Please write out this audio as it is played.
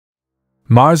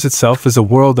Mars itself is a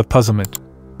world of puzzlement,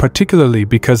 particularly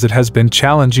because it has been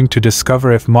challenging to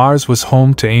discover if Mars was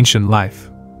home to ancient life,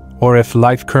 or if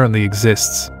life currently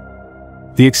exists.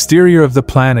 The exterior of the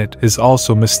planet is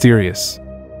also mysterious.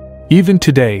 Even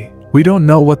today, we don't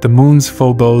know what the moon's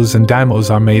Phobos and Deimos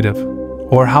are made of,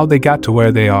 or how they got to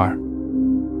where they are.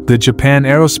 The Japan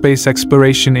Aerospace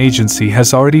Exploration Agency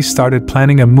has already started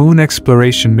planning a moon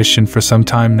exploration mission for some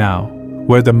time now,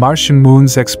 where the Martian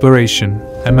Moons Exploration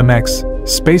 (MMX)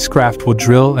 spacecraft will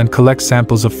drill and collect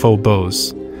samples of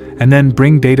Phobos, and then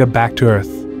bring data back to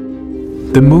Earth.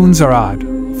 The moons are odd.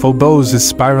 Phobos is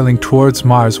spiraling towards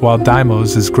Mars while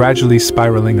Deimos is gradually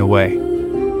spiraling away.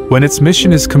 When its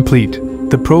mission is complete,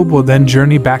 the probe will then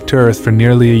journey back to Earth for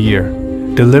nearly a year,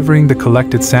 delivering the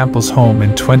collected samples home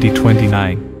in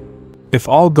 2029. If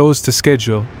all goes to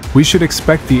schedule, we should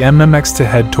expect the MMX to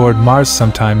head toward Mars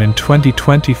sometime in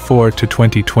 2024 to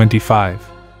 2025.